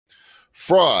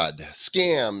Fraud,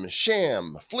 scam,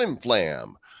 sham,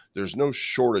 flim-flam. There's no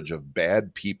shortage of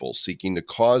bad people seeking to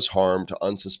cause harm to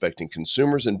unsuspecting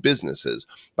consumers and businesses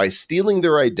by stealing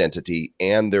their identity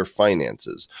and their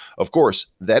finances. Of course,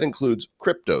 that includes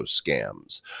crypto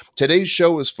scams. Today's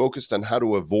show is focused on how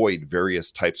to avoid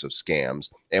various types of scams,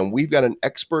 and we've got an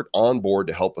expert on board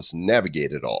to help us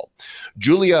navigate it all.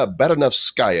 Julia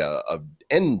Baranovskaya of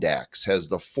NDAX has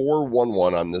the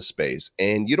 411 on this space,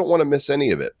 and you don't want to miss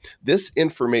any of it. This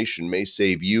information may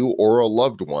save you or a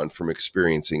loved one from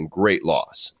experiencing great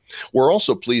loss. We're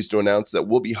also pleased to announce that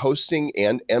we'll be hosting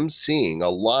and emceeing a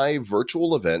live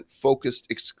virtual event focused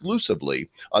exclusively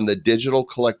on the digital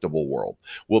collectible world.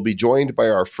 We'll be joined by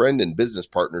our friend and business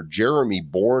partner, Jeremy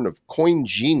Bourne of Coin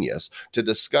Genius, to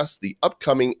discuss the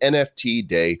upcoming NFT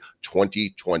Day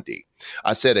 2020.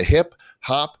 I said a hip,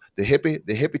 hop, the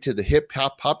hippie to the hip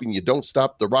hop hopping, you don't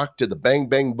stop the rock to the bang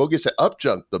bang boogie, say up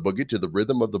jump the boogie to the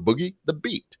rhythm of the boogie, the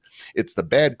beat. It's the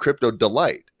Bad Crypto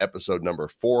Delight, episode number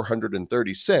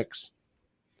 436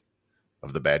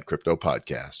 of the Bad Crypto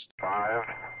Podcast. 5,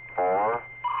 4,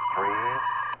 3,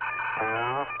 2,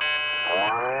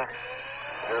 1,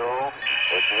 0,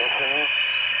 ignition.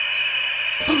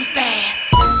 Who's bad?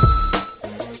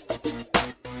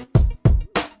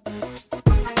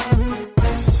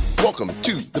 Welcome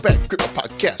to the Bad Crypto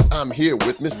Podcast. I'm here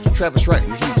with Mr. Travis Wright,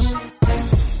 and he's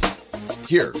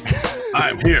here.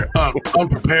 I'm here,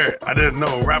 unprepared. I didn't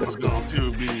know rap was going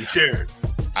to be shared.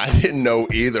 I didn't know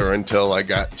either until I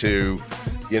got to,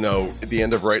 at the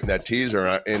end of writing that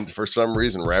teaser, and for some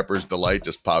reason, Rapper's Delight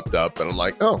just popped up, and I'm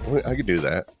like, oh, I could do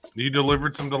that. You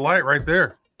delivered some delight right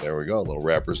there. There we go, a little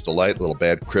Rapper's Delight, a little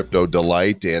Bad Crypto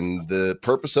Delight, and the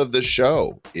purpose of this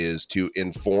show is to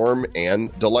inform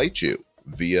and delight you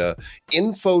via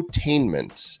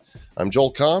infotainment. I'm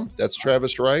Joel Comm, that's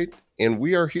Travis Wright, and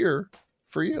we are here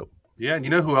for you. Yeah, and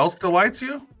you know who else delights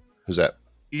you? Who's that?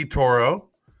 eToro.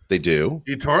 They do.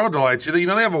 eToro delights you. They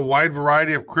have a wide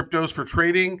variety of cryptos for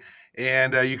trading,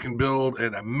 and you can build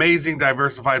an amazing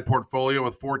diversified portfolio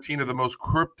with 14 of the most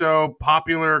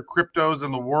popular cryptos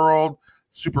in the world,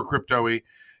 super crypto-y.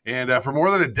 And for more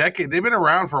than a decade, they've been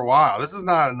around for a while. This is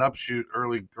not an upshoot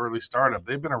early startup.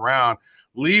 They've been around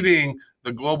leading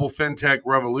the global fintech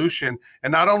revolution.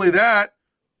 And not only that,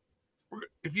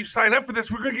 if you sign up for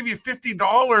this, we're going to give you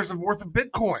 $50 worth of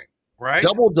Bitcoin, right?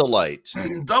 Double delight.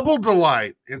 Double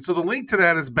delight. And so the link to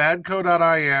that is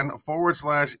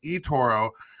badco.in/eToro.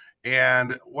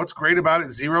 And what's great about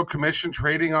it, zero commission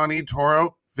trading on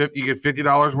eToro. You get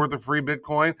 $50 worth of free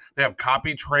Bitcoin. They have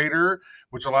Copy Trader,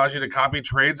 which allows you to copy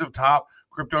trades of top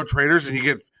crypto traders, and you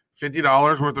get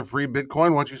 $50 worth of free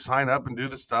Bitcoin once you sign up and do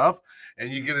the stuff.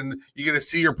 And you get to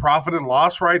see your profit and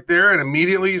loss right there. And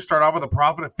immediately you start off with a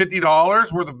profit of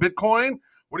 $50 worth of Bitcoin.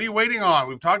 What are you waiting on?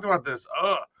 We've talked about this.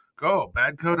 Go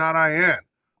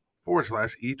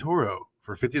badco.in/eToro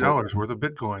for $50 worth of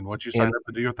Bitcoin once you sign up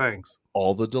and do your things.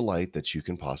 All the delight that you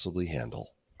can possibly handle.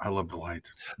 I love delight.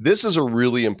 This is a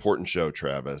really important show,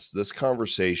 Travis. This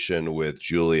conversation with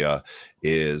Julia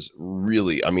is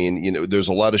really, there's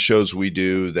a lot of shows we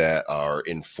do that are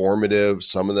informative,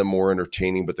 some of them more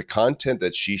entertaining, but the content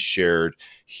that she shared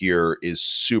here is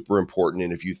super important.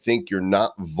 And if you think you're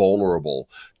not vulnerable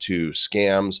to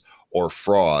scams or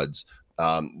frauds,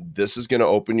 this is going to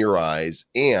open your eyes,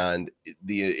 and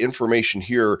the information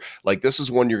here, like this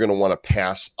is one you're going to want to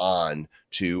pass on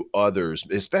to others,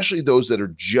 especially those that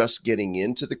are just getting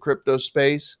into the crypto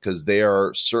space, because they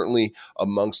are certainly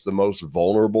amongst the most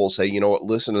vulnerable. Say, you know what,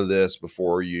 listen to this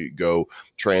before you go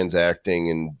transacting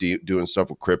and doing stuff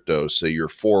with crypto, so you're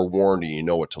forewarned and you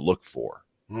know what to look for.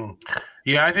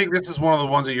 Yeah, I think this is one of the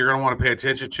ones that you're going to want to pay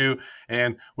attention to,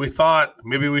 and we thought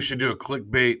maybe we should do a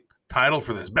clickbait title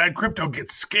for this. Bad Crypto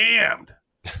Gets Scammed.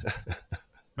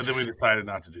 But then we decided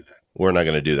not to do that. We're not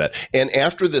going to do that. And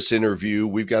after this interview,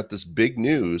 we've got this big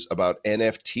news about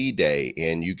NFT Day,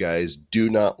 and you guys do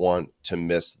not want to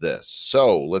miss this.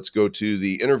 So let's go to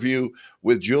the interview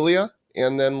with Julia,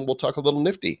 and then we'll talk a little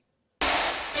nifty.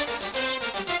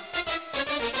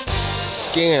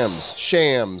 Scams,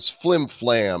 shams,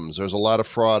 flim-flams. There's a lot of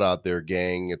fraud out there,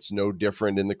 gang. It's no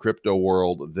different in the crypto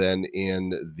world than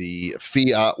in the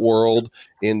fiat world,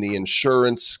 in the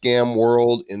insurance scam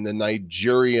world, in the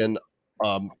Nigerian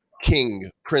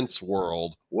king, prince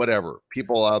world, whatever.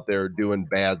 People out there doing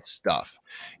bad stuff.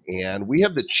 And we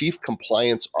have the chief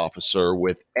compliance officer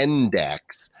with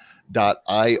NDAX.io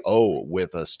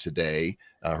with us today.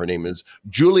 Her name is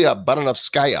Julia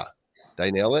Baranovskaya. Did I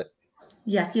nail it?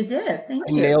 Yes, you did. Thank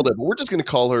you. I nailed it. But we're just going to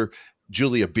call her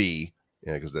Julia B,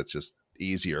 because that's just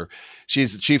easier.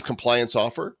 She's the Chief Compliance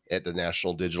Officer at the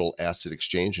National Digital Asset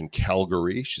Exchange in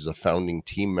Calgary. She's a founding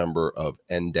team member of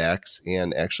NDAX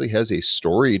and actually has a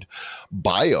storied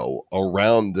bio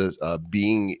around this,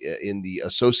 being in the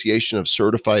Association of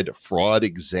Certified Fraud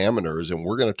Examiners. And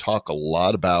we're going to talk a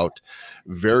lot about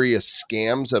various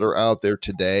scams that are out there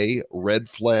today, red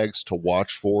flags to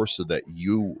watch for so that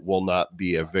you will not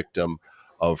be a victim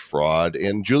of fraud.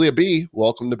 And Julia B.,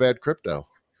 welcome to Bad Crypto.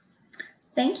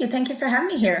 Thank you. Thank you for having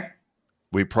me here.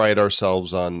 We pride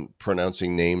ourselves on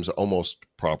pronouncing names almost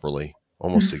properly,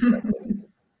 almost exactly.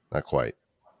 Not quite.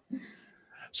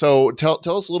 So tell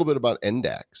us a little bit about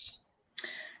NDAX.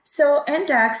 So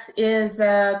NDAX is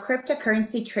a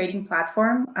cryptocurrency trading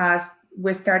platform.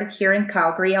 We started here in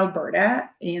Calgary, Alberta,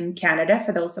 in Canada,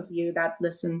 for those of you that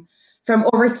listen from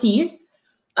overseas.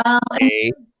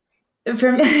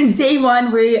 From day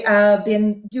one, we've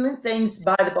been doing things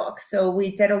by the book. So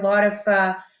we did a lot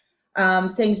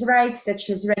of things right, such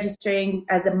as registering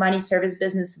as a money service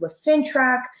business with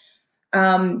FinTrack,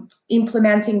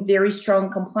 implementing very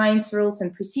strong compliance rules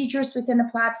and procedures within the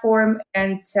platform.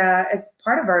 And as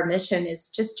part of our mission is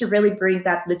just to really bring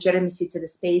that legitimacy to the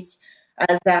space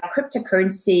as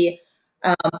cryptocurrency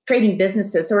trading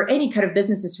businesses or any kind of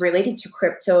businesses related to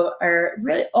crypto are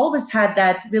really always had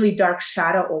that really dark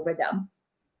shadow over them.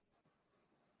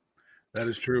 That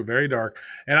is true. Very dark.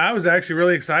 And I was actually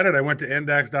really excited. I went to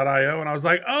NDAX.io and I was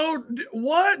like, oh,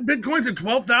 what? Bitcoin's at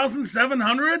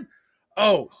 12,700?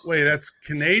 Oh, wait, that's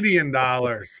Canadian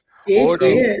dollars. Oh, It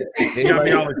is. You got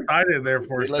me all excited there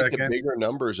for a like second. the bigger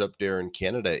numbers up there in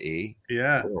Canada, eh?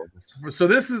 Yeah. So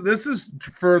this is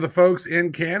for the folks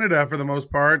in Canada for the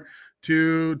most part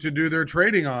to do their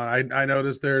trading on. I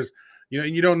noticed there's,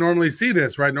 you don't normally see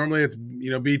this, right? Normally it's,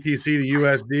 BTC to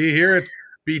USD. Here it's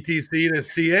BTC to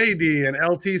CAD and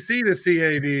LTC to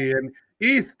CAD and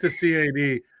ETH to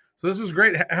CAD. So this is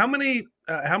great. How many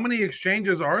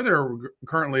exchanges are there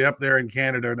currently up there in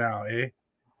Canada now, eh?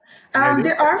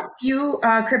 There are a few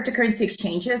cryptocurrency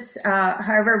exchanges.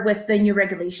 However, with the new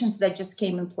regulations that just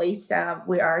came in place,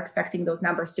 we are expecting those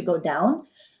numbers to go down.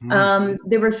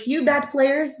 There were a few bad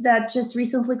players that just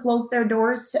recently closed their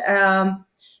doors.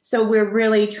 So we're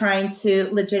really trying to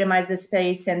legitimize the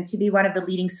space and to be one of the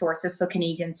leading sources for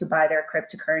Canadians to buy their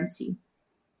cryptocurrency.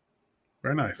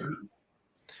 Very nice.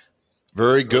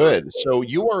 Very good. So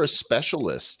you are a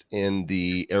specialist in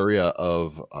the area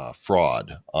of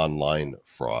fraud, online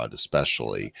fraud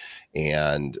especially,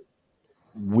 and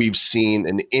we've seen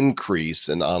an increase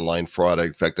in online fraud.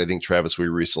 In fact, I think, Travis, we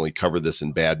recently covered this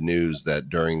in Bad News that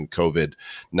during the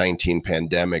COVID-19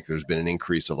 pandemic, there's been an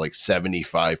increase of like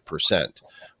 75%,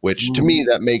 which to me,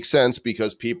 that makes sense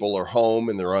because people are home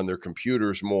and they're on their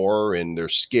computers more and they're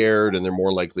scared and they're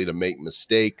more likely to make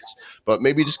mistakes. But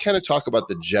maybe just kind of talk about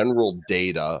the general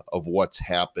data of what's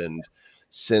happened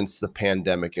since the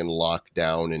pandemic and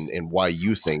lockdown and why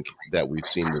you think that we've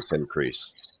seen this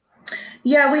increase.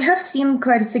 Yeah, we have seen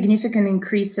quite a significant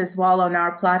increase as well on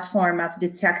our platform of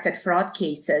detected fraud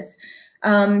cases.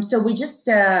 So we just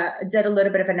did a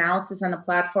little bit of analysis on the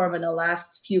platform in the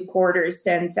last few quarters,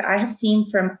 and I have seen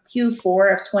from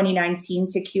Q4 of 2019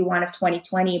 to Q1 of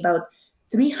 2020 about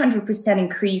 300%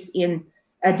 increase in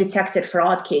detected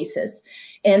fraud cases.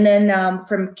 And then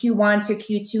from Q1 to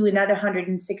Q2, another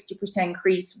 160%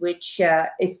 increase, which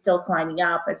is still climbing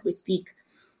up as we speak.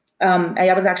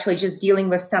 I was actually just dealing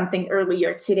with something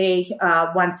earlier today.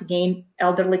 Once again,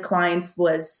 elderly client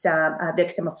was a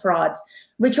victim of fraud,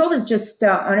 which always just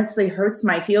honestly hurts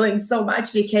my feelings so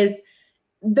much because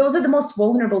those are the most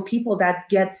vulnerable people that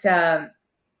get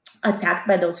attacked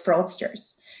by those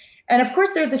fraudsters. And of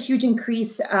course, there's a huge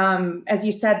increase, as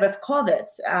you said, with COVID.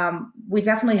 We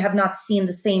definitely have not seen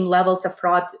the same levels of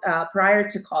fraud prior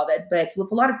to COVID, but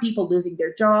with a lot of people losing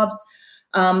their jobs,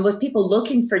 with people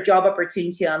looking for job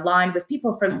opportunity online, with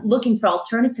people looking for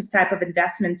alternative type of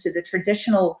investment to the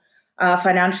traditional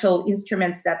financial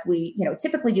instruments that we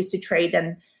typically used to trade,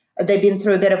 and they've been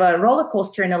through a bit of a roller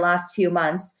coaster in the last few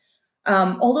months.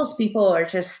 All those people are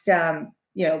just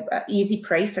easy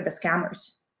prey for the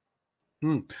scammers.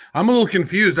 I'm a little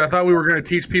confused. I thought we were going to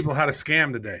teach people how to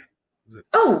scam today.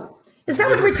 Oh, is that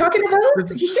what we're talking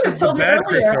about? You should have told me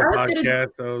earlier. I was going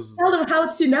to tell them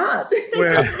how to not.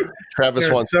 Travis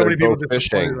wants so many people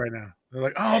fishing right now. They're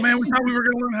like, "Oh man, we thought we were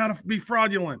going to learn how to be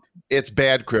fraudulent." It's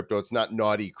bad crypto. It's not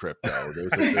naughty crypto.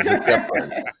 There's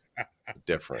a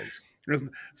difference.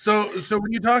 So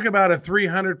when you talk about a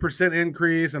 300%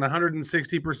 increase and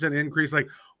 160% increase, like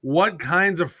what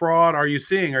kinds of fraud are you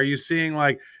seeing? Are you seeing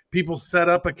like people set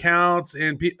up accounts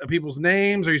in people's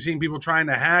names? Are you seeing people trying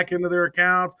to hack into their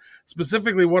accounts?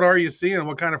 Specifically, what are you seeing?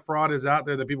 What kind of fraud is out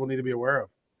there that people need to be aware of?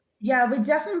 Yeah, we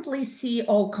definitely see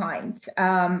all kinds.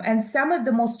 And some of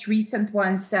the most recent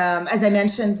ones, as I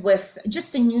mentioned, with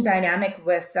just a new dynamic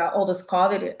with all this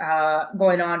COVID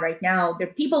going on right now, there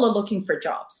people are looking for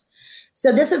jobs.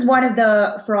 So this is one of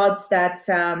the frauds that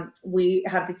we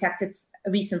have detected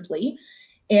recently.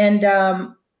 And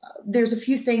there's a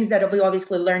few things that we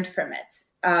obviously learned from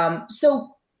it.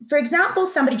 So for example,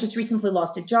 somebody just recently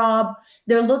lost a job.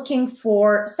 They're looking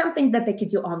for something that they could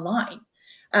do online.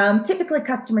 Typically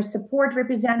customer support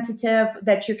representative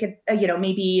that you could,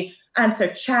 maybe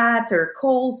answer chat or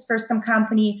calls for some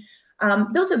company.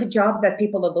 Those are the jobs that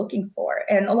people are looking for.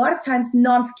 And a lot of times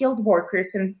non-skilled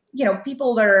workers and,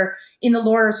 people that are in a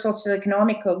lower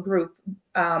socioeconomic group,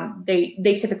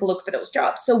 they typically look for those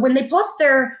jobs. So when they post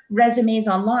their resumes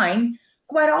online,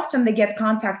 quite often they get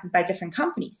contacted by different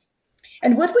companies.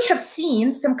 And what we have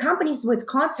seen, some companies with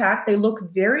contact, they look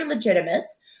very legitimate.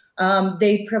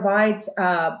 They provide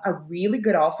a really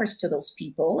good offers to those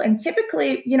people. And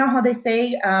typically, you know how they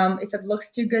say, if it looks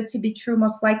too good to be true,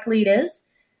 most likely it is.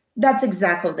 That's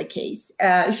exactly the case.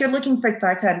 If you're looking for a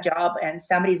part-time job and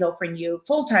somebody's offering you a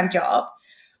full-time job,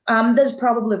 there's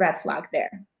probably a red flag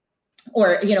there.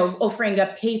 Or, offering a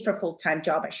pay for full-time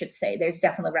job, I should say. There's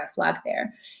definitely a red flag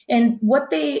there. And what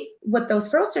those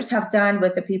fraudsters have done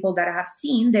with the people that I have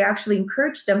seen, they actually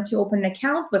encourage them to open an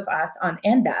account with us on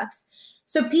NDAX.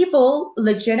 So people,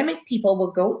 legitimate people,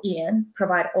 will go in,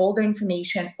 provide all the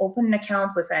information, open an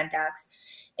account with NDAX,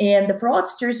 and the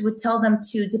fraudsters would tell them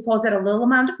to deposit a little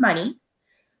amount of money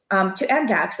to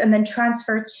NDAX and then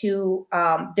transfer to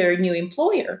their new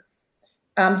employer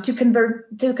to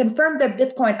confirm their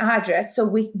Bitcoin address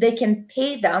so they can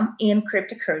pay them in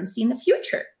cryptocurrency in the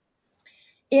future.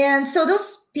 And so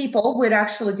those people would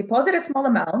actually deposit a small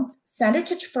amount, send it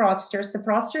to fraudsters. The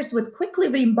fraudsters would quickly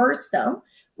reimburse them,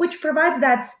 which provides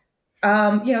that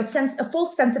a full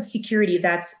sense of security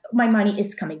that my money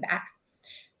is coming back.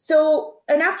 So,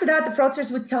 and after that, the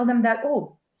fraudsters would tell them that,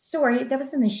 oh, sorry, that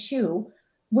was an issue.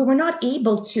 We were not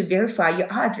able to verify your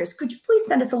address. Could you please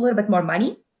send us a little bit more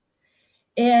money?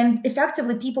 And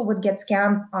effectively, people would get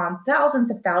scammed on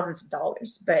thousands of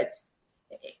dollars. But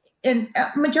in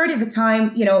majority of the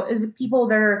time, is people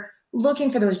that are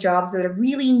looking for those jobs that are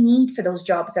really need for those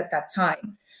jobs at that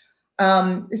time.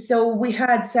 So we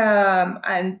had,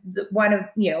 and one of,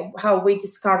 how we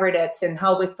discovered it and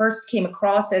how we first came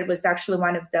across it was actually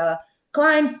one of the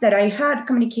clients that I had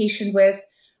communication with.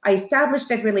 I established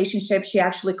that relationship. She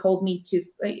actually called me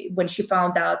when she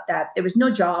found out that there was no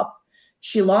job.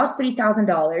 She lost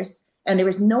 $3,000 and there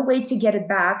was no way to get it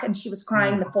back. And she was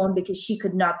crying on the phone because she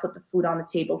could not put the food on the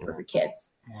table for her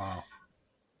kids. Wow.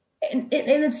 And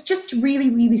it's just really,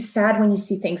 really sad when you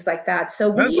see things like that.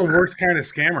 So that's the worst kind of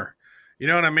scammer. You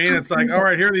know what I mean? It's like, all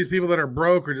right, here are these people that are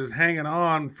broke or just hanging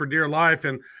on for dear life,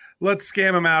 and let's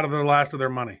scam them out of the last of their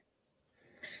money.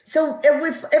 So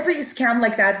with every scam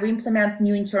like that, we implement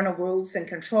new internal rules and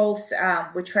controls.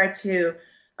 We try to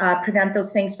prevent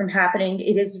those things from happening.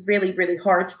 It is really, really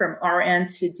hard from our end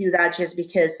to do that just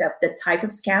because of the type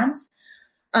of scams.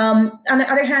 On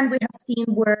the other hand, we have seen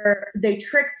where they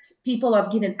tricked people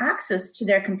of giving access to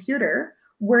their computer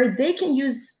where they can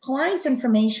use client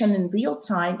information in real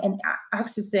time and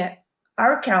access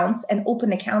our accounts and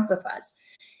open an account with us.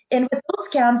 And with those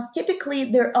scams, typically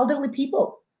they're elderly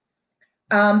people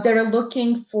that are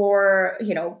looking for,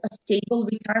 a stable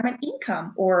retirement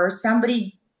income, or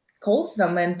somebody calls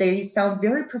them and they sound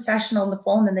very professional on the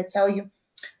phone and they tell you,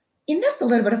 invest a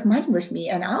little bit of money with me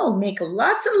and I'll make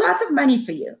lots and lots of money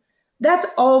for you. That's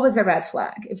always a red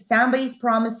flag. If somebody's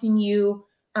promising you,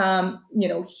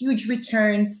 huge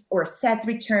returns or set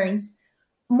returns,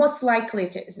 most likely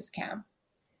it is a scam.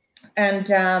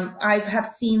 And I have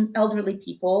seen elderly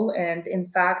people. And in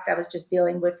fact, I was just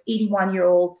dealing with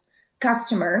 81-year-old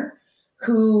customer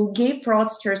who gave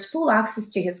fraudsters full access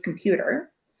to his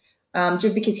computer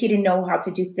just because he didn't know how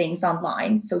to do things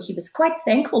online. So he was quite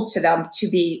thankful to them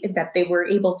that they were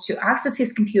able to access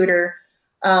his computer,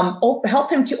 help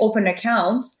him to open an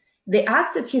account. They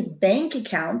access his bank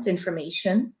account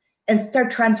information and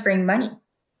start transferring money.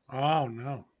 Oh,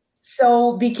 no.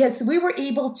 So because we were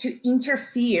able to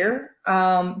interfere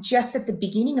just at the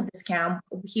beginning of the scam,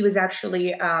 he was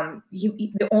actually,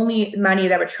 the only money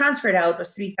that were transferred out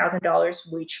was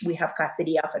 $3,000, which we have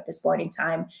custody of at this point in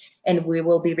time, and we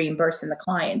will be reimbursing the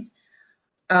client.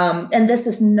 And this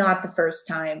is not the first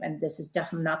time, and this is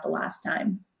definitely not the last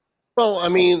time. Well, I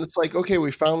mean, it's like, okay,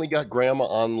 we finally got grandma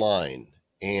online.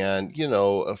 And,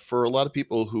 for a lot of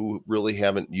people who really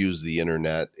haven't used the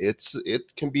internet,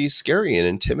 it can be scary and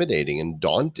intimidating and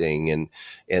daunting.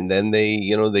 And then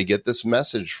they get this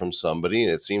message from somebody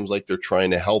and it seems like they're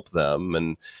trying to help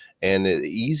them. and an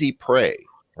easy prey,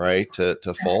 right? To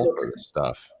fall for Absolutely. this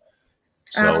stuff.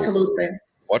 So Absolutely.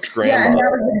 watch Yeah, grandma. and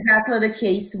that was exactly the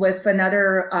case with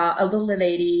another a little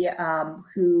lady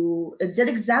who did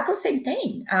exactly the same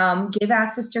thing. Gave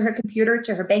access to her computer,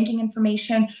 to her banking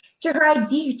information, to her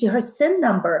ID, to her SIN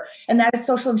number, and that is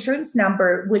social insurance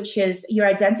number, which is your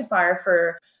identifier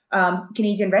for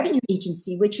Canadian Revenue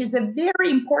Agency, which is a very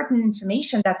important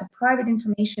information. That's a private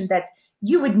information that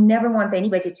you would never want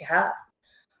anybody to have.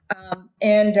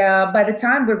 And by the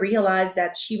time we realized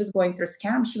that she was going through a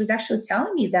scam, she was actually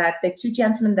telling me that the two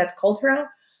gentlemen that called her,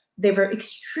 they were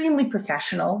extremely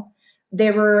professional.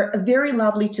 They were very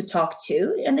lovely to talk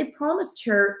to, and they promised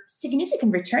her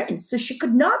significant returns. So she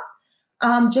could not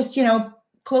just,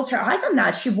 close her eyes on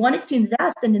that. She wanted to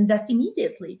invest and invest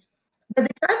immediately. By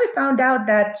the time we found out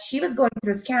that she was going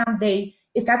through a scam, they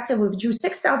effectively withdrew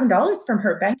 $6,000 from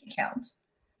her bank account.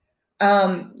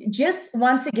 Just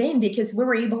once again, because we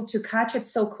were able to catch it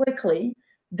so quickly,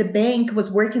 the bank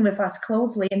was working with us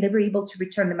closely and they were able to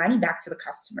return the money back to the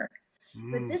customer.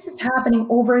 But this is happening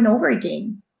over and over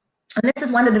again. And this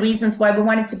is one of the reasons why we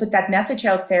wanted to put that message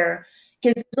out there,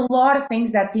 because there's a lot of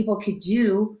things that people could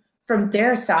do from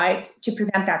their side to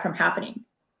prevent that from happening.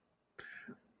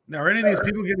 Now, are any of these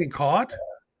people getting caught?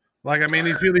 Like, I mean,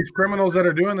 these criminals that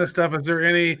are doing this stuff, is there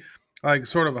any like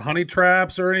sort of honey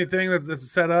traps or anything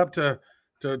that's set up to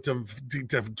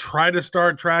try to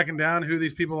start tracking down who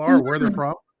these people are, where they're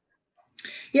from?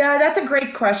 Yeah, that's a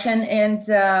great question. And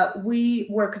we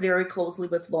work very closely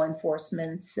with law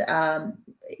enforcement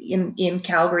in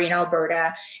Calgary and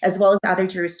Alberta, as well as other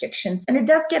jurisdictions. And it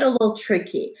does get a little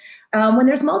tricky. When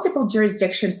there's multiple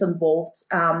jurisdictions involved,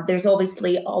 there's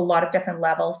obviously a lot of different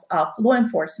levels of law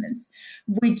enforcement.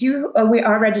 We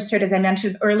are registered, as I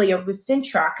mentioned earlier, with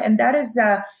FinTrack, and that is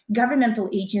a governmental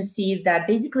agency that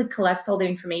basically collects all the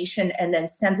information and then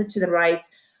sends it to the right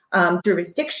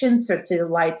jurisdictions or to the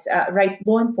right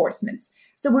law enforcement.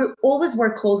 So we always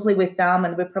work closely with them,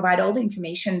 and we provide all the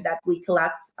information that we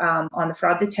collect on the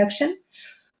fraud detection.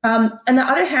 On the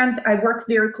other hand, I work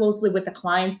very closely with the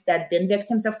clients that have been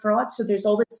victims of fraud. So there's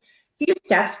always a few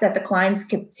steps that the clients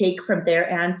can take from their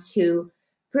end to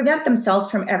prevent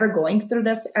themselves from ever going through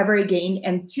this ever again,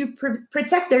 and to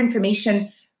protect their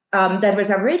information that was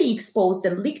already exposed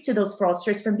and leaked to those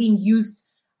fraudsters from being used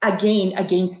again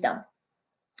against them.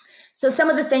 So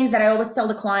some of the things that I always tell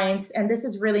the clients, and this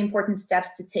is really important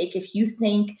steps to take if you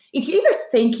ever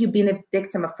think you've been a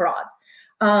victim of fraud,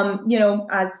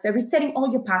 as resetting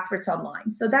all your passwords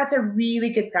online. So that's a really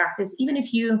good practice. Even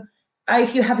if you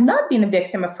have not been a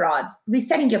victim of fraud,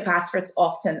 resetting your passwords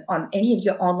often on any of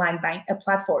your online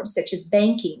platforms, such as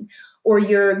banking or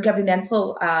your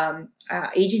governmental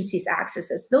agencies'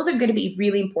 accesses. Those are going to be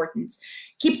really important.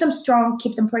 Keep them strong,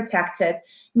 keep them protected.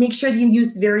 Make sure you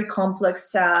use very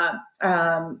complex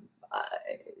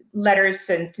letters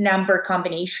and number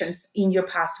combinations in your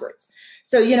passwords.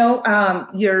 So,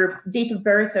 your date of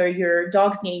birth or your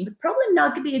dog's name would probably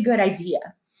not be a good idea.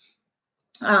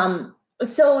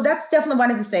 So that's definitely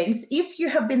one of the things. If you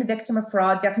have been a victim of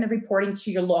fraud, definitely reporting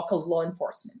to your local law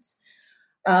enforcement.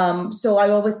 So I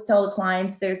always tell the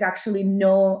clients there's actually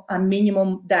no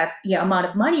minimum amount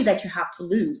of money that you have to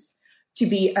lose to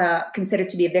be considered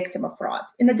to be a victim of fraud.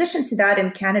 In addition to that,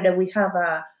 in Canada, we have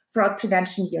a fraud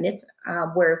prevention unit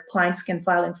where clients can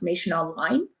file information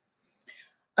online.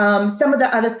 Some of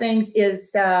the other things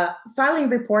is filing a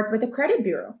report with the credit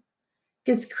bureau.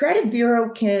 Because credit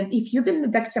bureau if you've been the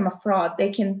victim of fraud,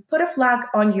 they can put a flag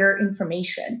on your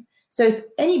information. So if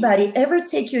anybody ever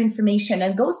take your information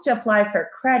and goes to apply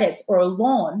for credit or a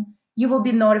loan, you will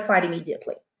be notified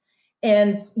immediately.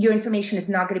 And your information is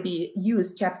not going to be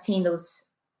used to obtain those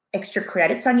extra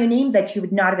credits on your name that you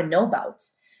would not even know about.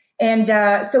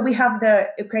 And so we have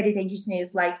the credit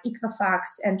agencies like Equifax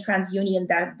and TransUnion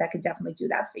that could definitely do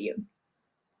that for you.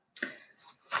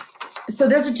 So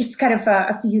those are just kind of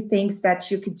a few things that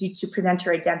you could do to prevent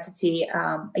your identity,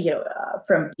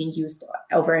 from being used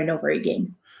over and over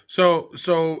again. So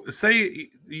say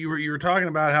you were talking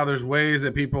about how there's ways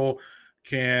that people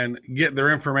can get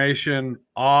their information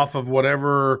off of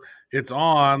whatever it's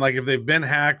on, like if they've been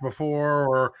hacked before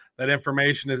or that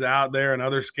information is out there and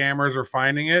other scammers are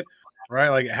finding it, right?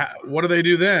 Like, what do they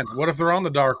do then? What if they're on the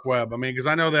dark web? I mean, because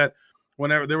I know that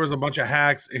whenever there was a bunch of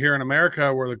hacks here in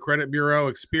America where the credit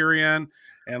bureau, Experian,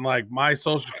 and like my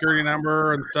social security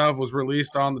number and stuff was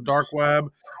released on the dark web,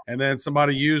 and then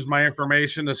somebody used my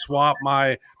information to swap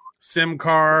my SIM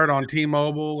card on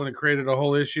T-Mobile, and it created a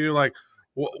whole issue. Like,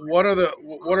 what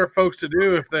are folks to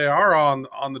do if they are on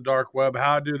the dark web?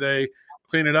 How do they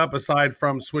clean it up aside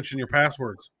from switching your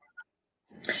passwords?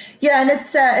 Yeah, and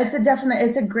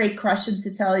it's a great question,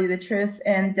 to tell you the truth,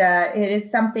 and it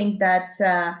is something that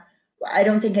I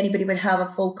don't think anybody would have a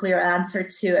full clear answer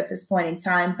to at this point in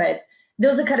time. But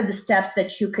those are kind of the steps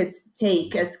that you could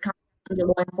take as kind of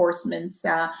law enforcement.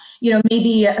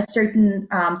 Maybe a certain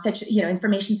such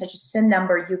information such as SIN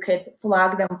number, you could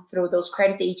flag them through those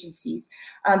credit agencies.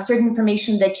 Certain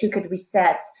information that you could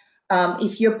reset.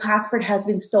 If your passport has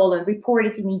been stolen, report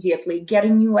it immediately. Get a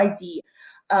new ID.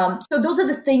 So those are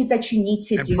the things that you need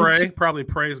to And do. probably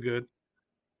pray is good.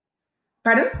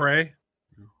 Pardon? Pray.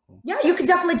 Yeah, you could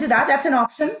definitely do that. That's an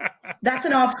option. That's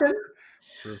an option.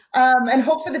 True. And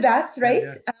hope for the best, right?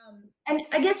 Yeah. And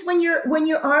I guess when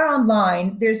you are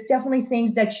online, there's definitely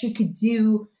things that you could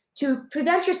do to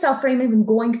prevent yourself from even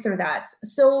going through that.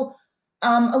 So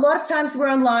a lot of times we're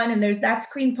online and there's that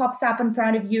screen pops up in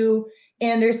front of you,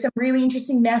 and there's some really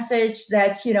interesting message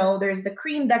that, there's the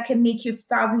cream that can make you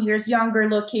 1,000 years younger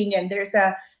looking, and there's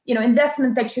a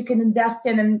investment that you can invest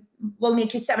in and will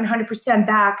make you 700%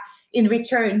 back in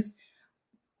returns.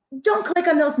 Don't click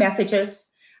on those messages.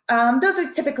 Those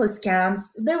are typically scams.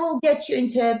 They will get you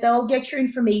into it. They'll get your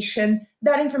information.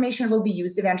 That information will be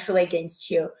used eventually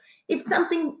against you. If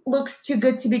something looks too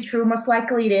good to be true, most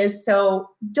likely it is. So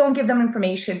don't give them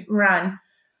information. Run.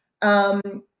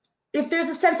 If there's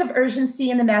a sense of urgency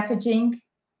in the messaging,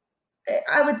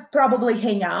 I would probably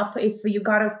hang up. If you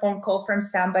got a phone call from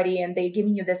somebody and they're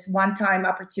giving you this one-time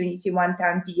opportunity,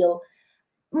 one-time deal,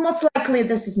 most likely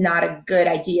this is not a good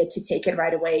idea to take it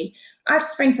right away.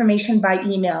 Ask for information by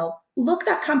email. Look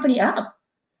that company up.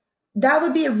 That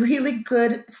would be a really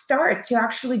good start, to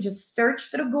actually just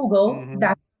search through Google. Mm-hmm.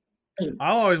 That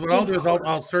I'll do is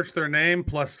I'll search their name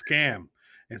plus scam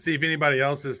and see if anybody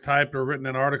else has typed or written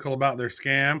an article about their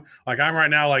scam. Like I'm right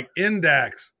now, like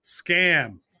NDAX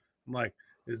scam. I'm like,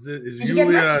 is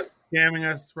Julia scamming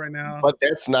us right now? But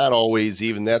that's not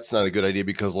a good idea,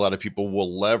 because a lot of people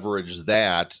will leverage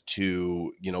that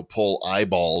to, pull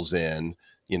eyeballs in,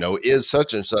 is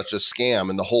such and such a scam.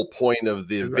 And the whole point of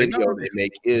the video they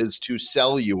make is to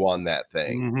sell you on that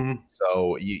thing. Mm-hmm.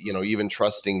 So, even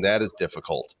trusting that is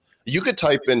difficult. You could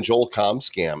type in Joel Com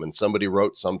scam, and somebody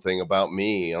wrote something about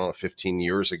me, 15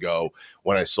 years ago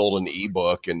when I sold an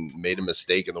ebook and made a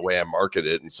mistake in the way I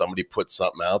marketed it, and somebody put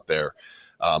something out there.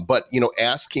 But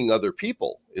asking other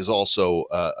people is also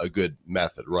a good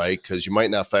method, right? Because you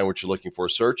might not find what you're looking for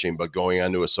searching, but going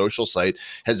onto a social site,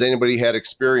 has anybody had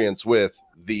experience with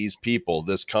these people,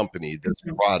 this company, this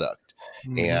product?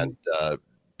 Mm-hmm. And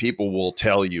people will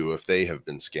tell you if they have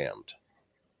been scammed.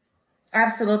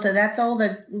 Absolutely. That's all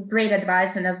the great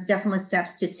advice, and that's definitely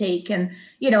steps to take. And,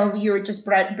 you're just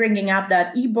bringing up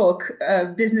that ebook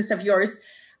business of yours.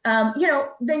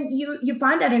 Then you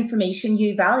find that information, you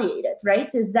evaluate it, right?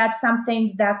 Is that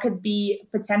something that could be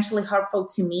potentially harmful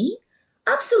to me?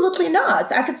 Absolutely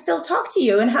not. I could still talk to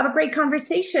you and have a great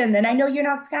conversation. And I know you're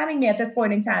not scamming me at this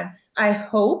point in time, I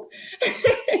hope.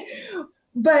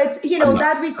 But,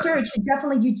 that research,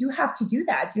 definitely you do have to do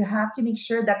that. You have to make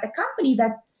sure that the company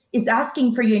that is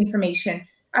asking for your information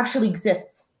actually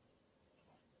exists.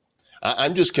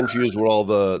 I'm just confused what all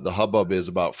the hubbub is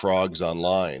about frogs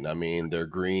online. I mean, they're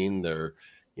green, they're,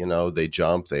 they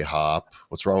jump, they hop.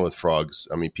 What's wrong with frogs?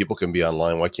 I mean, people can be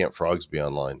online. Why can't frogs be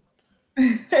online?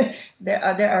 They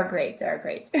are great. They are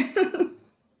great.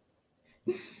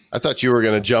 I thought you were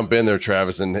going to jump in there,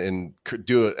 Travis, and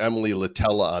do an Emily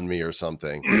Latella on me or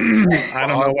something. I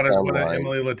don't know what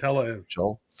Emily Latella is.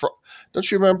 Joel,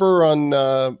 don't you remember on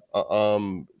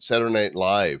Saturday Night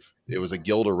Live? It was a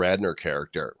Gilda Radner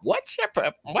character. What is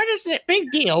that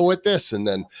big deal with this? And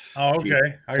then,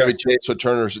 Chevy Chase would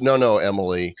turn her. No,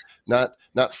 Emily, not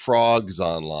frogs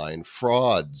online,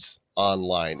 frauds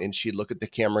online, and she'd look at the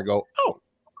camera and go, "Oh,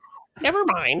 never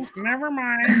mind."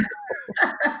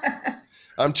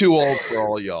 I'm too old for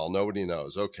all y'all. Nobody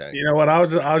knows. Okay. You know what? I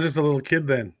was just a little kid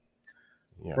then.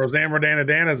 Yeah. Roseanne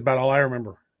Rodana is about all I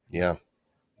remember. Yeah.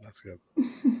 That's good.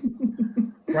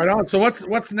 Right on. So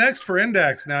what's next for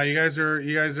NDAX now? You guys are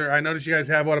I noticed you guys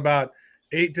have about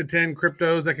 8 to 10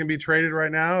 cryptos that can be traded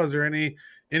right now. Is there any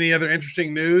other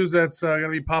interesting news that's going to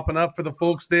be popping up for the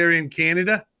folks there in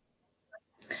Canada?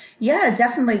 Yeah,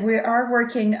 definitely. We are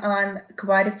working on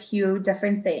quite a few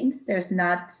different things. There's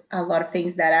not a lot of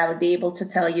things that I would be able to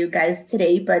tell you guys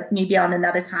today, but maybe on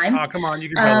another time. Oh, come on. You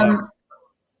can tell us.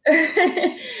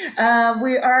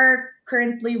 We are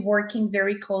currently working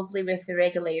very closely with the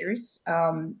regulators.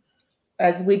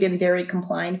 As we've been very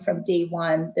compliant from day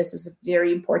one, this is a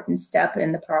very important step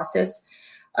in the process.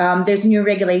 There's new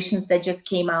regulations that just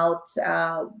came out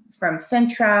from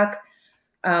FinTrack.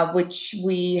 which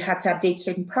we had to update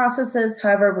certain processes.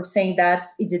 However, we're saying that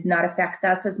it did not affect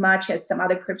us as much as some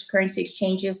other cryptocurrency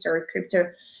exchanges or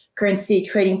cryptocurrency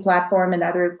trading platform and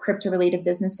other crypto-related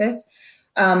businesses,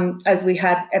 as we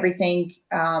had everything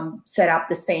set up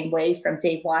the same way from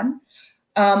day one.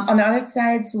 On the other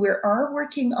side, we are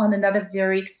working on another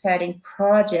very exciting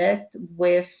project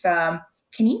with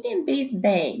Canadian-based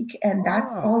bank, and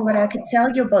that's all what I could tell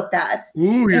you about that.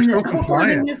 Ooh, you're and so hopefully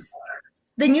compliant.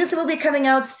 the news will be coming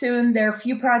out soon. There are a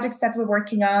few projects that we're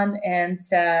working on, and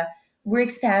we're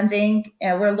expanding,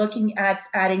 and we're looking at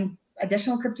adding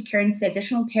additional cryptocurrency,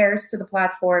 additional pairs to the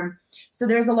platform. So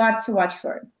there's a lot to watch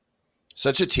for.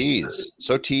 Such a tease.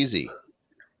 So teasy.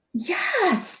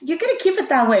 Yes, you're going to keep it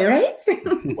that way, right?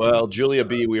 Well, Julia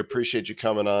B., we appreciate you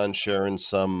coming on, sharing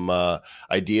some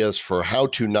ideas for how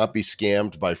to not be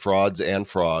scammed by frauds and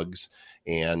frogs.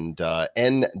 And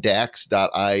NDAX.io,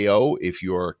 if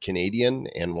you're Canadian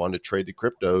and want to trade the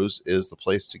cryptos, is the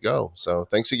place to go. So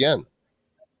thanks again.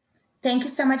 Thank you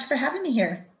so much for having me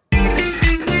here.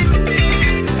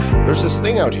 There's this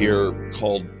thing out here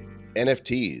called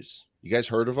NFTs. You guys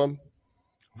heard of them?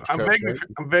 I'm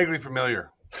vaguely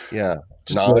familiar. Yeah,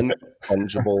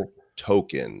 non-fungible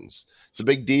tokens. It's a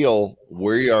big deal.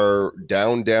 We are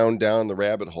down the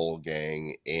rabbit hole,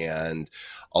 gang, and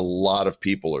a lot of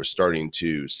people are starting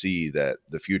to see that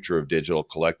the future of digital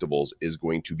collectibles is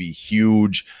going to be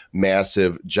huge,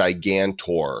 massive,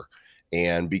 gigantor.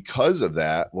 And because of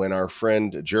that, when our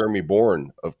friend Jeremy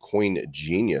Bourne of Coin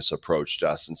Genius approached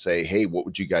us and say, hey, what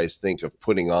would you guys think of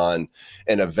putting on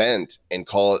an event and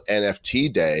call it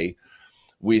NFT Day?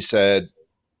 We said,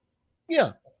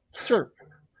 yeah, sure.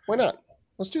 Why not?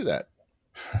 Let's do that.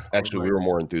 Actually, we were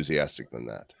more enthusiastic than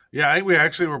that. Yeah, I think we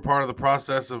actually were part of the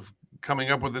process of coming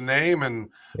up with the name and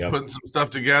putting some stuff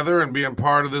together and being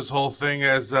part of this whole thing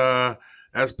as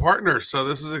partners. So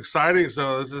this is exciting.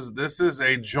 So this is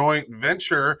a joint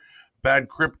venture, Bad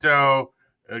Crypto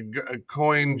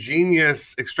Coin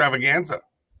Genius Extravaganza.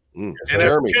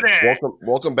 Jeremy,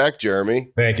 welcome back,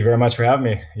 Jeremy. Thank you very much for having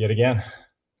me yet again.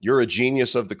 You're a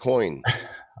genius of the coin.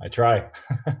 I try.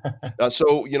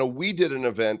 So, we did an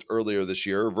event earlier this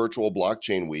year, Virtual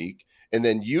Blockchain Week, and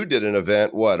then you did an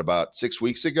event, about 6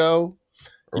 weeks ago?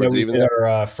 Or we did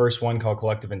our first one called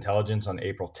Collective Intelligence on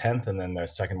April 10th, and then the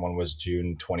second one was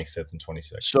June 25th and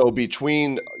 26th. So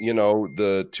between,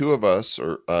 the two of us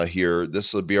here,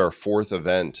 this will be our fourth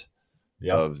event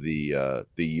of the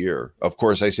year. Of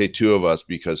course, I say two of us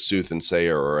because Sooth and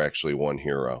Sayer are actually one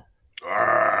hero.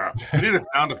 We need a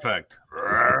sound effect.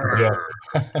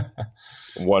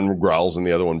 One growls and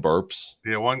the other one burps.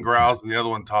 Yeah, one growls and the other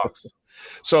one talks.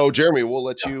 So, Jeremy, we'll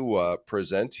let you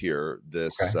present here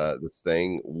this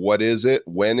thing. What is it?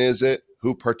 When is it?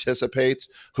 Who participates?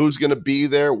 Who's going to be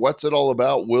there? What's it all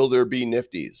about? Will there be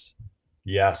Nifties?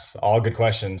 Yes, all good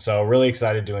questions. So really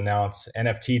excited to announce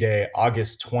NFT Day,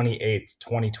 August 28th,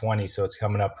 2020. So it's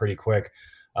coming up pretty quick.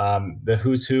 The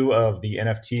who's who of the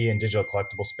NFT and digital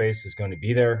collectible space is going to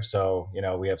be there. So,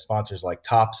 we have sponsors like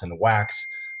Tops and Wax,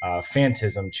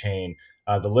 Phantism Chain.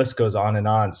 The list goes on and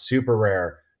on. Super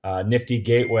Rare, Nifty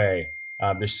Gateway.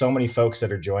 There's so many folks that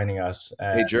are joining us.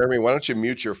 Hey, Jeremy, why don't you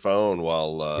mute your phone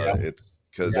while it's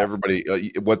because everybody,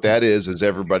 what that is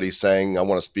everybody saying, I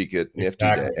want to speak at Nifty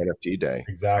Day, NFT Day.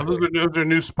 Exactly. Those are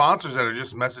new sponsors that are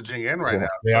just messaging in right now.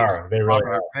 They are. They really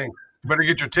are. You better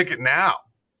get your ticket now.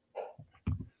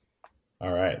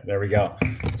 All right, there we go.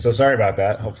 So sorry about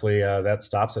that. Hopefully that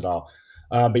stops it all.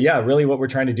 But yeah, really what we're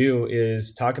trying to do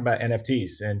is talk about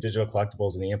NFTs and digital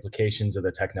collectibles and the implications of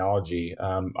the technology.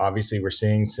 Obviously, we're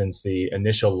seeing since the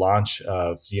initial launch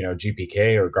of,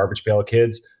 GPK or Garbage Pail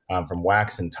Kids from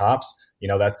Wax and Tops,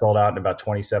 that sold out in about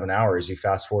 27 hours. You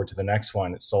fast forward to the next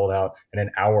one, it sold out in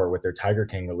an hour with their Tiger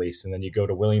King release. And then you go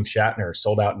to William Shatner,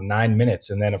 sold out in 9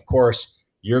 minutes. And then, of course,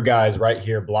 your guys right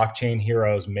here, Blockchain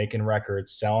Heroes, making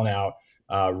records, selling out.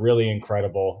 Really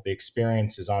incredible. The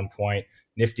experience is on point.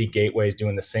 Nifty Gateway is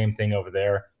doing the same thing over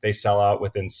there. They sell out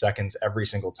within seconds every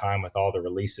single time with all the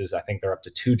releases. I think they're up to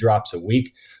 2 drops a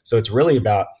week. So it's really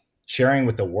about sharing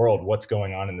with the world what's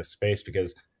going on in this space,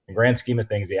 because in the grand scheme of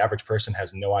things, the average person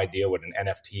has no idea what an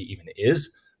NFT even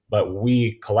is. But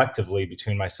we collectively,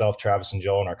 between myself, Travis, and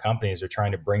Joel, and our companies, are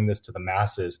trying to bring this to the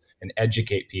masses and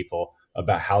educate people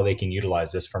about how they can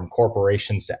utilize this, from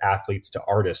corporations to athletes to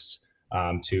artists.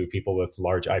 To people with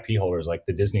large IP holders like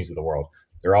the Disneys of the world.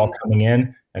 They're all coming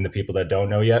in, and the people that don't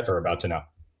know yet are about to know.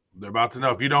 They're about to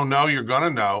know. If you don't know, you're going to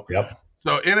know. Yep.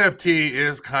 So NFT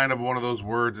is kind of one of those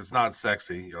words. It's not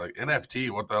sexy. You're like, NFT,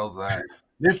 what the hell's that?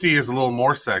 Nifty is a little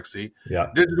more sexy. Yeah.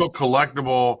 Digital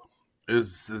collectible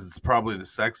is probably the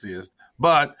sexiest.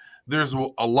 But there's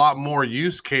a lot more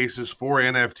use cases for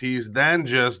NFTs than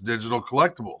just digital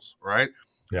collectibles, right?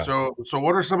 Yeah. So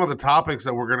what are some of the topics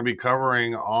that we're going to be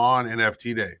covering on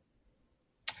NFT Day?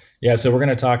 Yeah, so we're going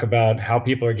to talk about how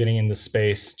people are getting into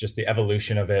space, just the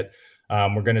evolution of it.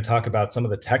 We're going to talk about some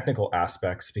of the technical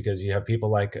aspects, because you have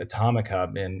people like Atomic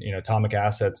Hub and Atomic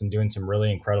Assets and doing some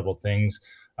really incredible things.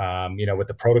 With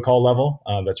the protocol level,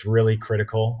 that's really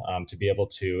critical to be able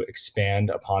to expand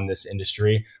upon this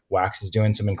industry. Wax is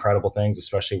doing some incredible things,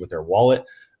 especially with their wallet.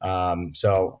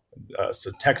 So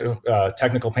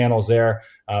technical panels there,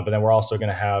 but then we're also going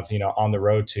to have, on the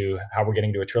road to how we're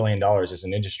getting to $1 trillion as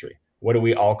an industry. What do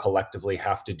we all collectively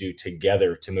have to do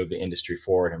together to move the industry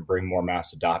forward and bring more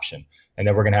mass adoption? And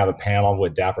then we're going to have a panel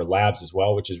with Dapper Labs as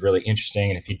well, which is really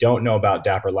interesting. And if you don't know about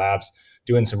Dapper Labs,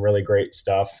 doing some really great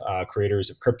stuff,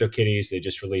 creators of CryptoKitties, they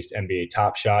just released NBA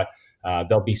Top Shot.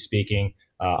 They'll be speaking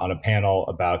on a panel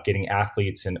about getting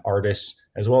athletes and artists,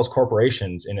 as well as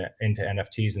corporations, into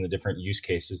NFTs and the different use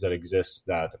cases that exist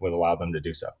that would allow them to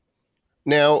do so.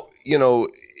 Now,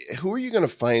 who are you going to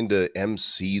find to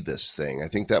MC this thing? I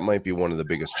think that might be one of the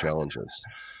biggest challenges.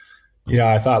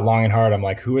 I thought long and hard. I'm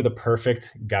like, who are the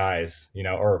perfect guys,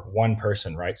 or one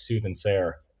person, right? Sooth and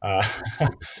Sayer,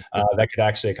 that could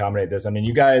actually accommodate this. I mean,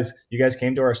 you guys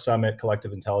came to our summit,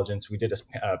 Collective Intelligence. We did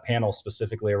a panel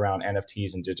specifically around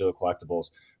NFTs and digital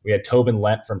collectibles. We had Tobin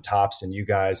Lent from Tops and you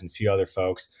guys and a few other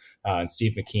folks, and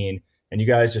Steve McKean. And you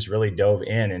guys just really dove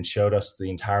in and showed us the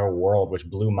entire world, which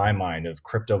blew my mind, of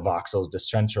crypto voxels,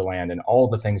 Decentraland, and all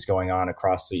the things going on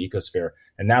across the ecosphere.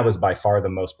 And that was by far the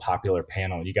most popular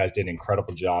panel. You guys did an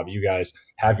incredible job. You guys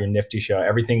have your Nifty show.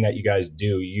 Everything that you guys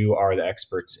do, you are the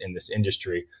experts in this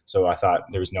industry. So I thought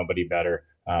there was nobody better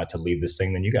to lead this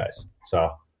thing than you guys. So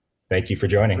thank you for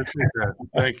joining.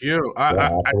 Thank you.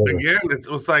 Again,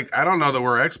 it's like, I don't know that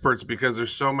we're experts because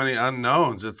there's so many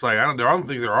unknowns. It's like, I don't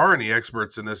think there are any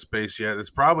experts in this space yet. It's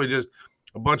probably just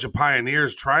a bunch of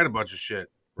pioneers trying a bunch of shit,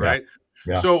 right?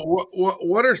 Yeah. So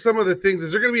what are some of the things?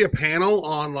 Is there going to be a panel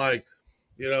on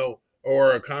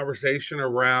or a conversation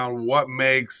around what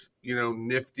makes,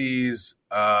 Nifty's,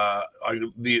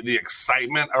 the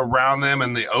excitement around them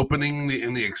and the opening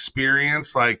and the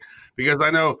experience? Because I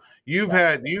know you've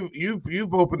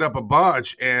opened up a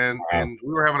bunch, and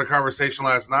we were having a conversation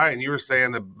last night, and you were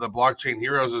saying that the Blockchain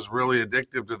Heroes is really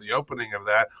addictive to the opening of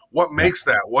that. What makes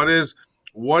that? What is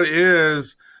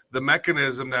the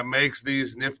mechanism that makes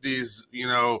these Nifties,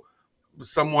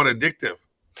 somewhat addictive?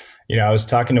 I was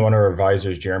talking to one of our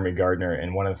advisors, Jeremy Gardner,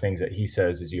 and one of the things that he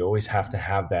says is you always have to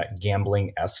have that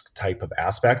gambling-esque type of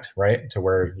aspect, right? To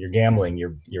where you're gambling,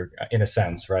 you're in a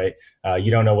sense, right?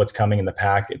 You don't know what's coming in the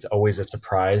pack. It's always a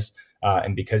surprise.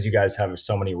 And because you guys have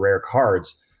so many rare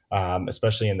cards,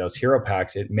 especially in those hero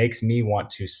packs, it makes me want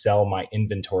to sell my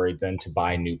inventory than to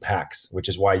buy new packs, which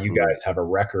is why you guys have a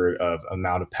record of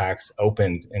amount of packs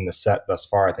opened in the set thus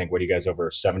far. I think, what are you guys,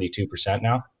 over 72%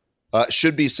 now?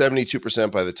 Should be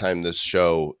 72% by the time this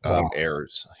show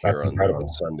airs here on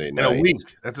Sunday night. In a week.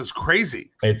 That's just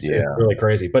crazy. It's really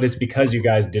crazy. But it's because you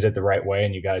guys did it the right way,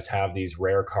 and you guys have these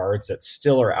rare cards that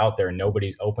still are out there.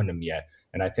 Nobody's opened them yet.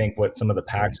 And I think what some of the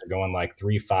packs are going like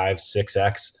 3, 5,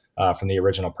 6x from the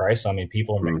original price. So, I mean,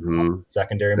 people are making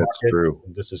secondary market. True.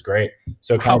 This is great.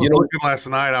 So I was looking last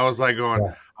night. I was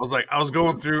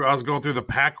going through the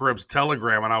Pack Ribs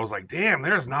Telegram, and I was like, damn,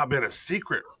 there's not been a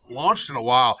secret launched in a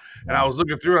while. And I was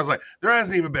looking through, and I was like, there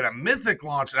hasn't even been a mythic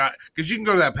launch, because you can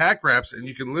go to that Pack Reps and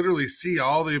you can literally see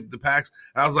all the packs.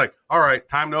 And I was like, all right,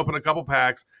 time to open a couple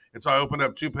packs. And so I opened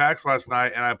up 2 packs last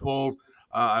night, and I pulled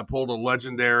a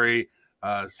legendary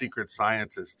Secret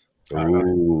Scientist.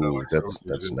 Ooh,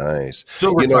 that's nice.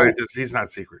 Silver Scientist, he's not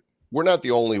secret. We're not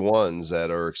the only ones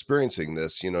that are experiencing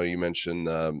this. You mentioned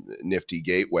Nifty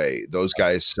Gateway. Those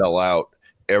guys sell out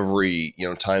every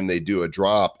time they do a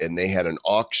drop, and they had an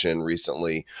auction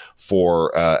recently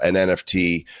for an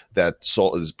NFT that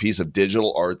sold, is a piece of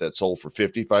digital art that sold for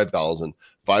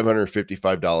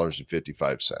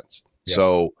 $55,555.55. Yep.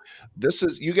 So this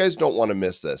is, you guys don't want to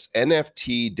miss this.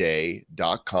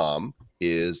 NFTday.com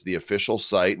is the official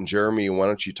site. And Jeremy, why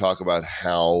don't you talk about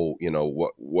how,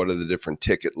 what are the different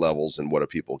ticket levels and what do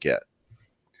people get?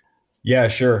 Yeah,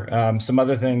 sure. Some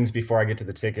other things before I get to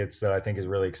the tickets that I think is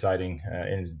really exciting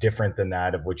and is different than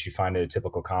that of what you find at a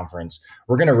typical conference.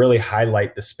 We're going to really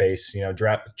highlight the space.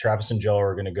 Travis and Joe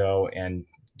are going to go and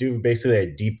do basically a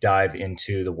deep dive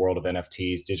into the world of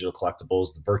NFTs, digital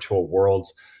collectibles, the virtual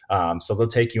worlds. So they'll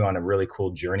take you on a really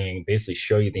cool journey and basically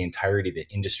show you the entirety of the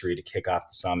industry to kick off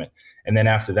the summit. And then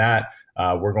after that,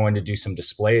 we're going to do some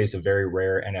displays of very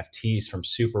rare NFTs, from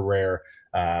super rare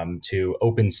to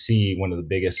OpenSea, one of the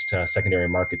biggest secondary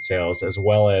market sales, as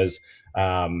well as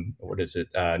what is it?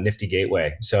 Nifty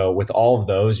Gateway. So with all of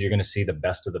those, you're going to see the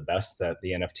best of the best that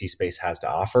the NFT space has to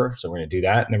offer. So we're going to do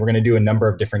that. And then we're going to do a number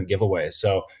of different giveaways.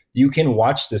 So you can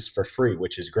watch this for free,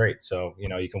 which is great. So,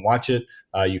 you can watch it.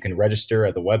 You can register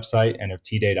at the website,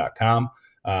 nftday.com.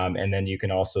 And then you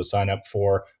can also sign up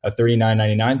for a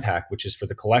 $39.99 pack, which is for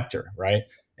the collector, right?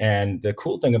 And the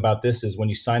cool thing about this is when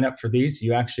you sign up for these,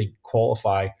 you actually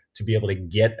qualify to be able to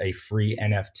get a free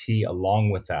NFT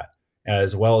along with that,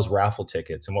 as well as raffle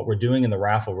tickets. And what we're doing in the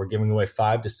raffle, we're giving away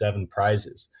 5 to 7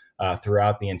 prizes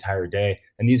throughout the entire day.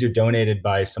 And these are donated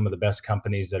by some of the best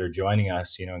companies that are joining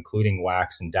us, including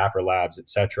Wax and Dapper Labs, et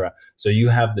cetera. So you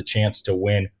have the chance to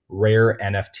win rare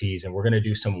NFTs. And we're going to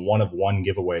do some one-of-one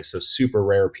giveaways, so super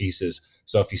rare pieces.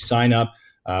 So if you sign up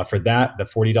for that, the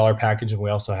 $40 package, and we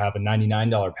also have a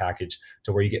 $99 package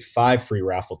to where you get 5 free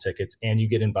raffle tickets and you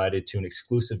get invited to an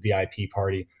exclusive VIP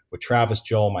party with Travis,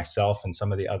 Joel, myself, and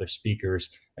some of the other speakers,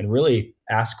 and really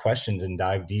ask questions and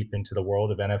dive deep into the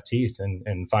world of NFTs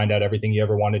and find out everything you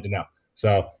ever wanted to know.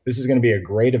 So this is going to be a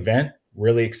great event.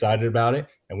 Really excited about it.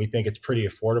 And we think it's pretty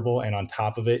affordable. And on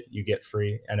top of it, you get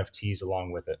free NFTs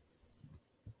along with it.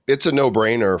 It's a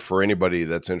no-brainer for anybody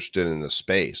that's interested in the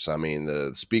space. I mean,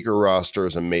 the speaker roster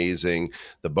is amazing.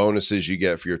 The bonuses you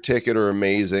get for your ticket are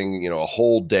amazing. A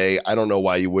whole day. I don't know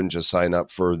why you wouldn't just sign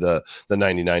up for the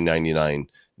 $99.99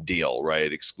 deal,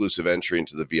 right? Exclusive entry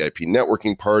into the VIP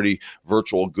networking party,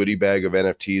 virtual goodie bag of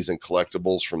NFTs and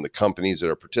collectibles from the companies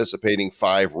that are participating,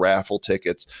 5 raffle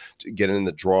tickets to get in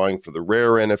the drawing for the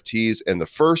rare NFTs, and the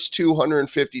first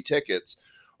 250 tickets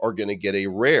are going to get a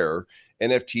rare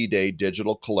NFT Day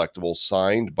digital collectible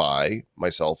signed by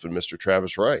myself and Mr.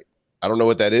 Travis Wright. I don't know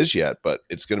what that is yet, but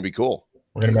it's going to be cool.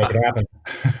 We're going to make it happen.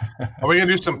 Are we going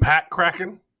to do some pack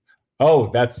cracking?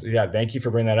 Oh, thank you for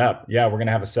bringing that up. Yeah, we're going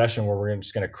to have a session where we're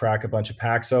just going to crack a bunch of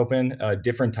packs open,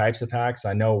 different types of packs.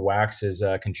 I know Wax is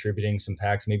contributing some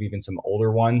packs, maybe even some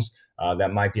older ones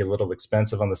that might be a little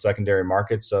expensive on the secondary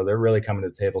market. So they're really coming to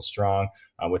the table strong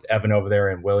with Evan over there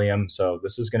and William. So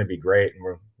this is going to be great.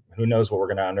 And who knows what we're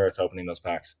going to unearth opening those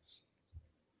packs.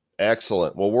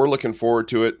 Excellent. Well, we're looking forward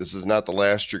to it. This is not the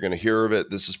last you're going to hear of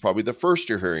it. This is probably the first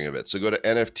you're hearing of it. So go to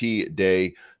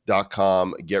nftday.com,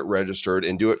 get registered,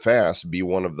 and do it fast. Be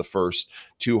one of the first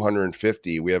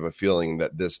 250. We have a feeling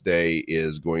that this day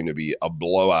is going to be a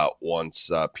blowout once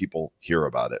people hear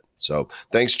about it. So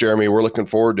thanks, Jeremy. We're looking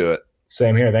forward to it.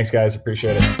 Same here. Thanks, guys.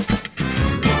 Appreciate it.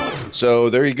 So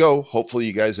there you go. Hopefully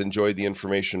you guys enjoyed the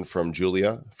information from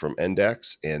Julia from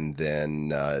NDAX, and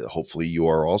then hopefully you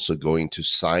are also going to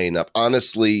sign up.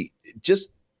 Honestly,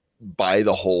 just buy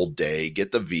the whole day,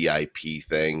 get the VIP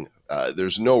thing.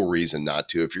 There's no reason not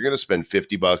to. If you're going to spend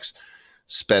 $50,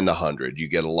 spend $100. You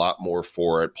get a lot more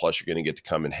for it. Plus, you're going to get to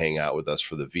come and hang out with us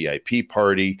for the VIP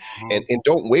party. And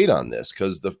don't wait on this,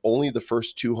 because only the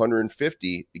first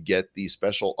 250 get the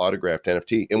special autographed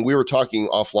NFT. And we were talking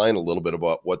offline a little bit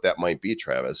about what that might be,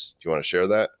 Travis. Do you want to share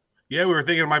that? Yeah, we were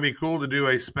thinking it might be cool to do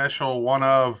a special one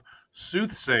of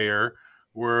Soothsayer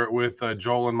with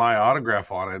Joel and my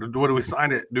autograph on it. What do we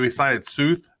sign it? Do we sign it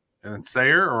Sooth and then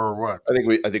Sayer, or what? I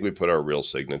think we put our real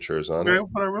signatures on it. We'll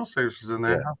put our real signatures in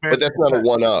there. Yeah. But that's not a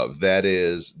one of. That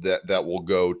will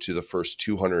go to the first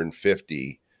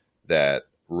 250 that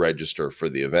register for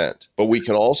the event. But we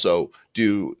can also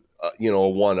do a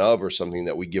one of, or something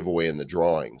that we give away in the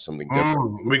drawing, something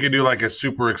different. We could do like a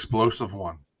super explosive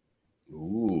one.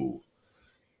 Ooh.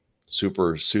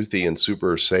 Super Soothy and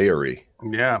super Sayery.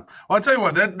 Yeah. Well, I'll tell you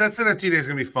what, that's NFT Day is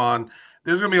going to be fun.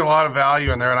 There's going to be a lot of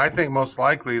value in there. And I think most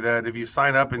likely that if you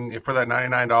sign up for that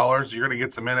 $99, you're going to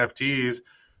get some NFTs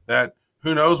that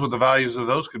who knows what the values of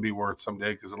those could be worth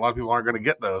someday, because a lot of people aren't going to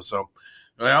get those. So,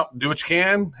 do what you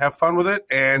can, have fun with it.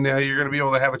 And you're going to be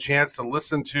able to have a chance to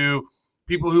listen to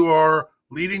people who are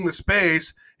leading the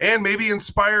space and maybe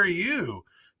inspire you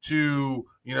to,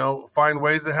 find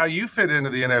ways that how you fit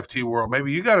into the NFT world.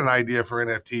 Maybe you got an idea for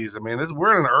NFTs. I mean,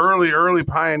 we're in an early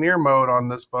pioneer mode on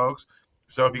this, folks.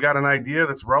 So if you got an idea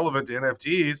that's relevant to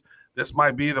NFTs, this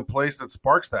might be the place that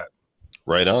sparks that.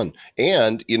 Right on.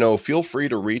 And, feel free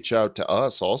to reach out to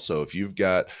us also if you've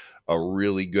got a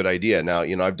really good idea. Now,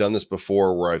 I've done this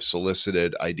before where I've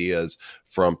solicited ideas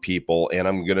from people, and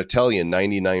I'm going to tell you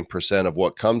 99% of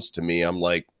what comes to me, I'm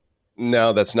like,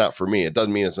 no, that's not for me. It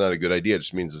doesn't mean it's not a good idea. It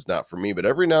just means it's not for me. But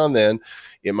every now and then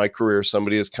in my career,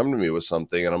 somebody has come to me with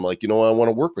something and I'm like, I want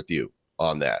to work with you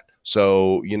on that.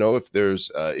 So,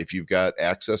 if you've got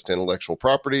access to intellectual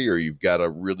property, or you've got a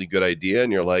really good idea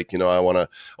and you're like, I want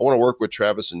to work with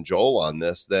Travis and Joel on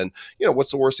this, then,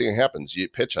 what's the worst thing that happens? You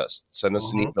pitch us, send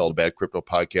us an email to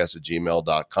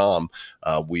badcryptopodcast@gmail.com.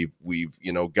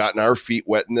 We've gotten our feet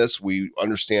wet in this. We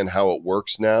understand how it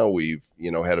works now. We've,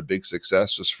 had a big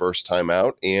success this first time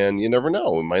out, and you never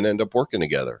know, we might end up working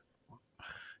together.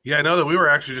 Yeah, I know that we were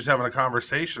actually just having a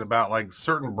conversation about like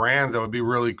certain brands that would be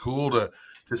really cool to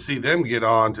see them get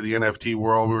on to the NFT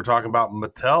world. We were talking about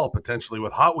Mattel potentially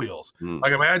with Hot Wheels.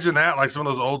 Like imagine that, like some of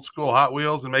those old school Hot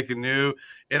Wheels and making new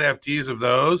NFTs of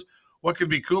those. What could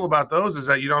be cool about those is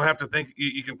that you don't have to think,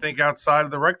 you can think outside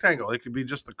of the rectangle. It could be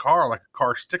just the car, like a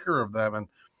car sticker of them. And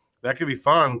that could be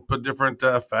fun. Put different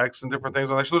effects and different things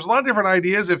on there. So there's a lot of different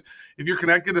ideas. If you're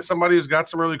connected to somebody who's got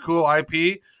some really cool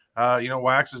IP,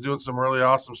 Wax is doing some really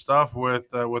awesome stuff with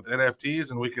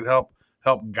NFTs, and we could help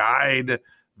guide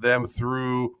them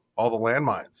through all the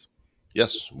landmines.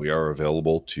 Yes, we are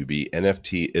available to be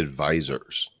NFT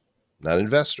advisors, not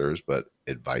investors, but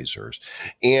advisors.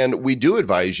 And we do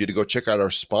advise you to go check out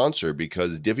our sponsor,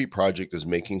 because Divi Project is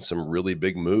making some really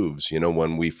big moves.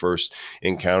 When we first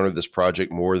encountered this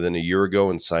project more than a year ago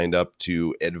and signed up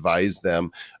to advise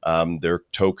them, their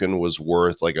token was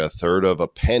worth like a third of a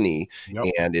penny. Yep.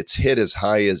 And it's hit as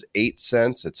high as 8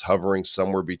 cents. It's hovering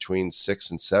somewhere between 6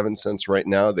 and 7 cents right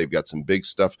now. They've got some big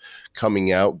stuff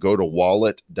coming out. Go to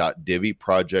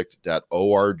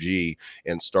wallet.diviproject.org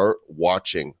and start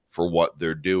watching for what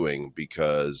they're doing,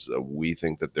 because we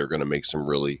think that they're going to make some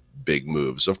really big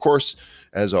moves. Of course,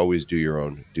 as always, do your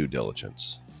own due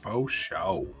diligence. Oh,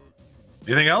 show.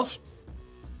 Anything else?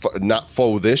 Not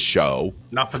for this show.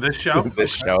 Not for this show?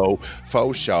 This show.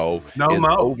 Faux show. No is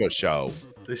mo. Over show.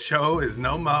 This show is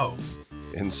no mo.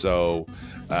 And so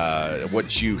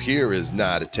what you hear is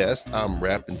not a test. I'm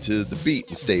rapping to the beat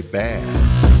and stay bad.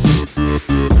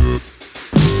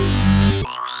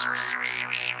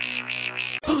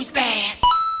 Who's bad?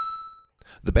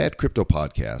 The Bad Crypto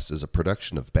Podcast is a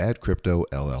production of Bad Crypto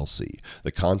LLC.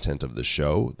 The content of the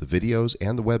show, the videos,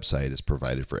 and the website is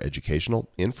provided for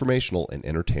educational, informational, and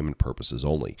entertainment purposes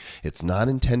only. It's not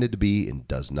intended to be and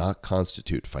does not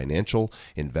constitute financial,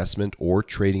 investment, or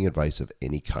trading advice of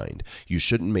any kind. You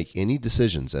shouldn't make any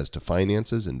decisions as to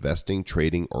finances, investing,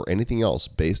 trading, or anything else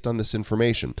based on this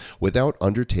information without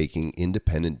undertaking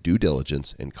independent due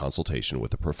diligence and consultation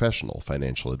with a professional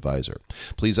financial advisor.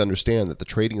 Please understand that the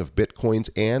trading of Bitcoins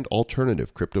and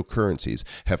alternative cryptocurrencies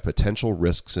have potential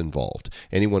risks involved.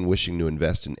 Anyone wishing to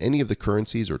invest in any of the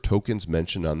currencies or tokens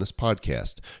mentioned on this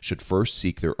podcast should first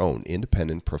seek their own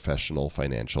independent professional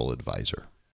financial advisor.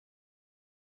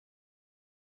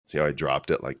 See how I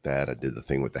dropped it like that? I did the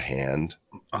thing with the hand.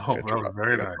 Oh, well,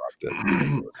 very nice.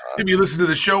 If you listen to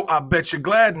the show, I bet you're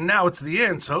glad. And now it's the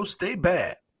end, so stay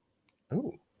bad.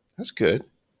 Oh, that's good.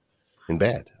 And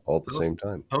bad all at the same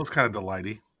time. That was kind of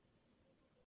delighty.